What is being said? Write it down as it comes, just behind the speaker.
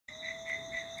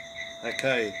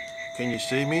Okay, can you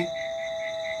see me?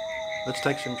 Let's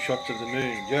take some shots of the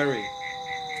moon. Jerry,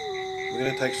 we're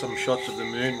going to take some shots of the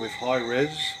moon with high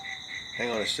res. Hang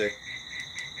on a sec.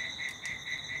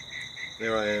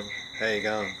 There I am. How you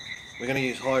going? We're going to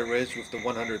use high res with the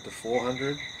 100 to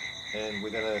 400, and we're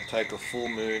going to take a full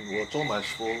moon. Well, it's almost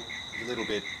full. It's a little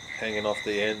bit hanging off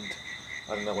the end.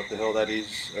 I don't know what the hell that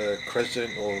is. A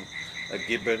crescent or a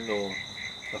gibbon or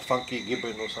a funky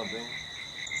gibbon or something.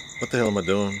 What the hell am I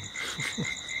doing?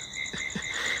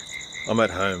 I'm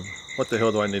at home. What the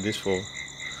hell do I need this for?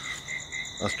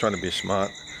 I was trying to be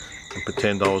smart and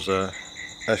pretend I was a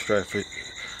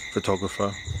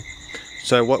astrophotographer.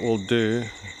 So what we'll do,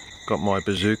 got my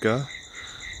bazooka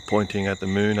pointing at the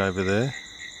moon over there.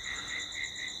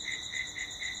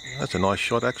 That's a nice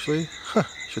shot actually.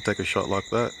 Should take a shot like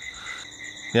that.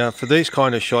 Now for these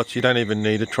kind of shots you don't even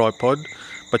need a tripod,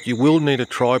 but you will need a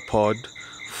tripod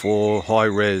for high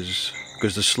res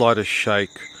because the slightest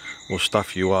shake will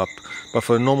stuff you up. But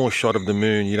for a normal shot of the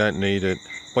moon you don't need it.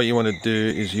 What you want to do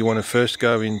is you want to first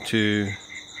go into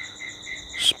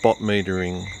spot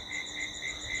metering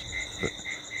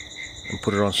and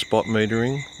put it on spot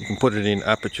metering. You can put it in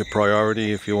aperture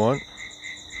priority if you want.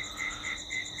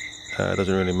 It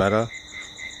doesn't really matter.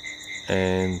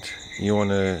 And you want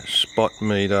to spot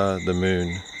meter the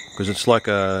moon because it's like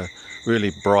a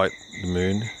really bright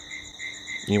moon.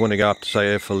 You want to go up to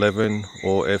say F11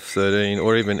 or F13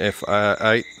 or even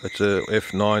F8. It's a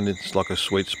F9. It's like a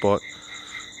sweet spot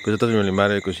because it doesn't really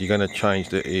matter because you're going to change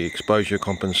the exposure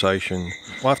compensation.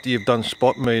 After you've done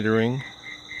spot metering,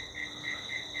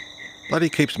 bloody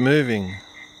keeps moving.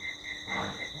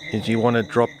 Is you want to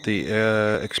drop the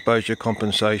exposure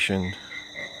compensation.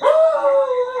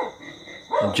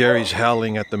 And Jerry's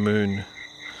howling at the moon.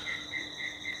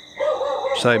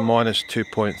 Say minus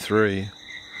 2.3.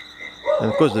 And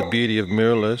of course the beauty of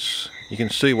mirrorless, you can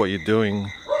see what you're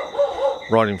doing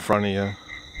right in front of you.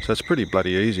 So it's pretty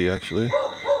bloody easy actually.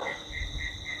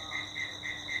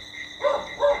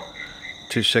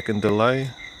 2-second delay.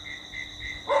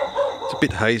 It's a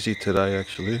bit hazy today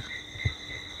actually.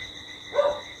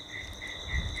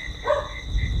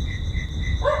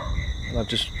 And I've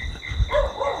just...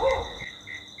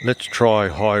 Let's try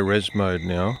high res mode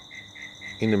now.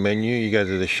 In the menu you go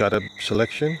to the shutter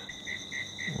selection.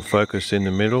 Focus in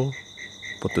the middle,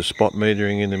 put the spot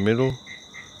metering in the middle,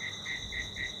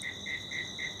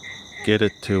 get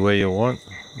it to where you want,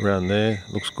 around there,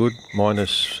 looks good.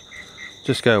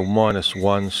 Just go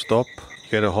 -1 stop,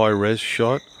 get a high res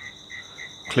shot,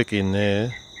 click in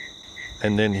there,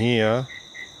 and then here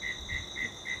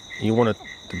you want it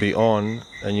to be on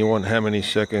and you want how many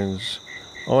seconds.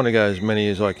 I want to go as many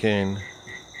as I can,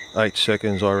 8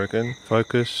 seconds I reckon.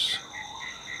 Focus.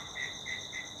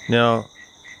 Now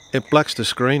it blacks the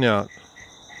screen out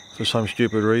for some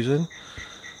stupid reason,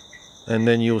 and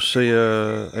then you'll see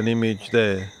an image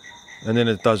there, and then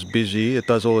it does busy, it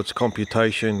does all its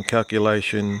computation,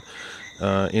 calculation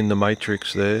in the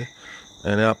matrix there,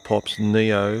 and out pops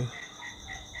Neo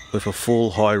with a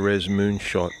full high-res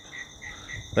moonshot.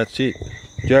 That's it.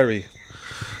 Jerry,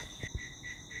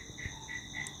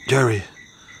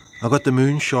 I got the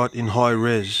moonshot in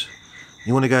high-res.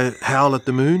 You want to go howl at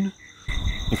the moon?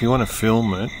 If you want to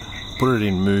film it, put it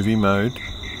in movie mode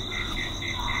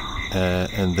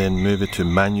and then move it to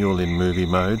manual in movie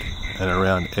mode and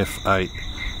around F8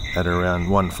 at around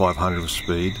 1/500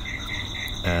 speed.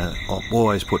 I'll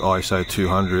always put ISO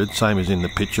 200, same as in the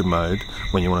picture mode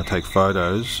when you want to take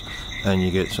photos, and you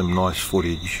get some nice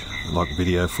footage, like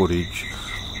video footage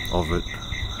of it.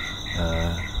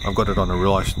 I've got it on a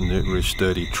really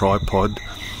sturdy tripod,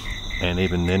 and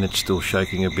even then it's still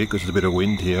shaking a bit because there's a bit of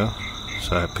wind here.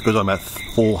 So because I'm at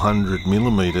 400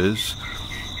 millimeters,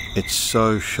 it's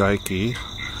so shaky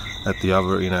at the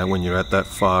other, you know, when you're at that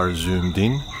far zoomed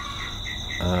in.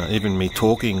 Even me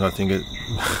talking, I think it...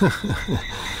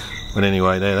 But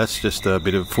anyway, that's just a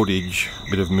bit of footage,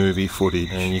 bit of movie footage.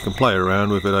 And you can play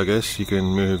around with it, I guess. You can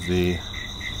move the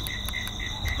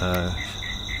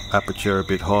aperture a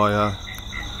bit higher,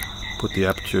 put the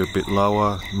aperture a bit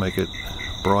lower, make it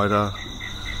brighter,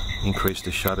 increase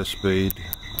the shutter speed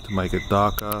to make it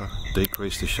darker,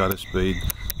 decrease the shutter speed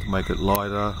to make it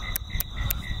lighter.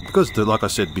 Because like I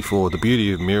said before, the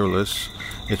beauty of mirrorless,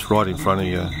 it's right in front of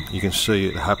you. You can see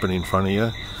it happen in front of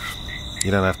you.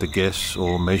 You don't have to guess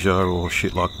or measure or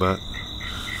shit like that.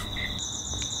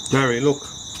 Jerry, look,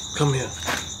 come here.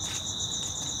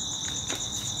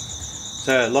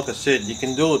 So like I said, you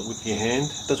can do it with your hand,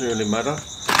 it doesn't really matter,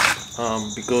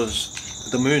 because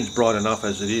the moon's bright enough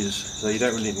as it is, so you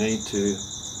don't really need to,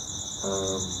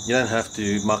 you don't have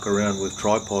to muck around with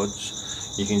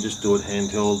tripods. you can just do it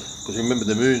handheld, because remember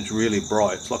the moon's really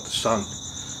bright, it's like the sun.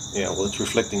 Yeah, well, it's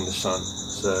reflecting the sun.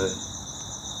 So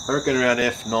I reckon around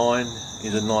f9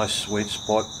 is a nice sweet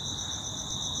spot.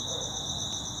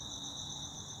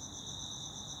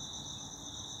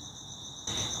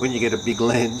 When you get a big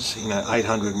lens, you know,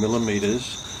 800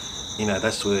 millimeters, you know,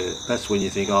 that's when you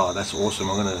think, oh, that's awesome.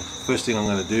 First thing I'm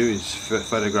gonna do is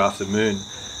photograph the moon,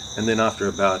 and then after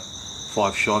about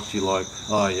 5 shots, you're like,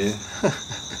 oh yeah.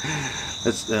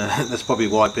 That's probably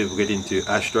why people get into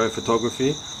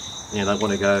astrophotography. You know, they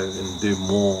want to go and do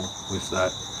more with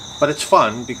that. But it's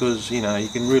fun because, you know, you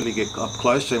can really get up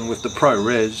close, and with the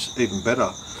ProRes, even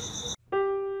better.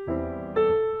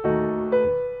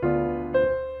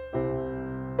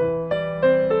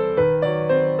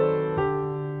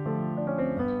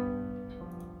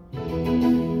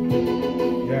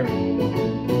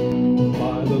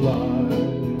 By the light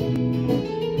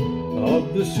of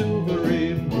the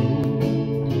silvery moon,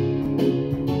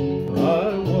 I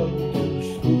went to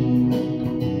school.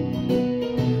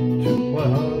 To my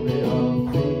honey I'll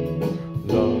croon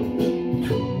love's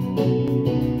tune.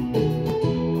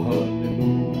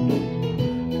 Honeymoon,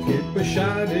 keep a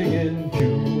shining in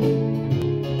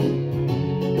June.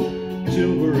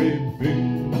 Silvery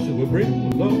beams will bring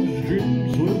love's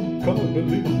dreams, will come and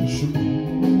believe soon.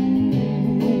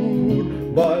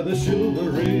 By the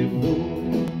silvery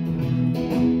moon,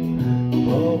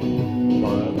 oh,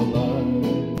 by the light,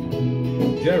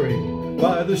 Jerry,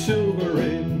 by the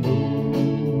silvery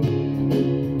moon,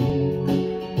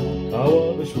 I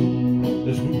wanna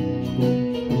swoon, swoon,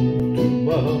 swoon, to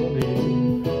my honey,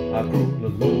 I croon the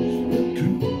loves to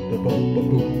the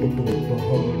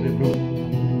honeymoon,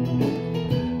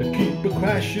 and keep a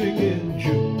crashing in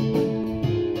June.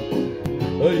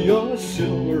 Your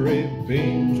silvery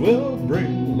beams will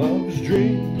bring love's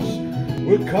dreams.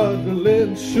 We're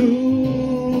cuddling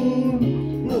soon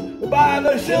by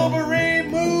the silvery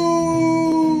moon.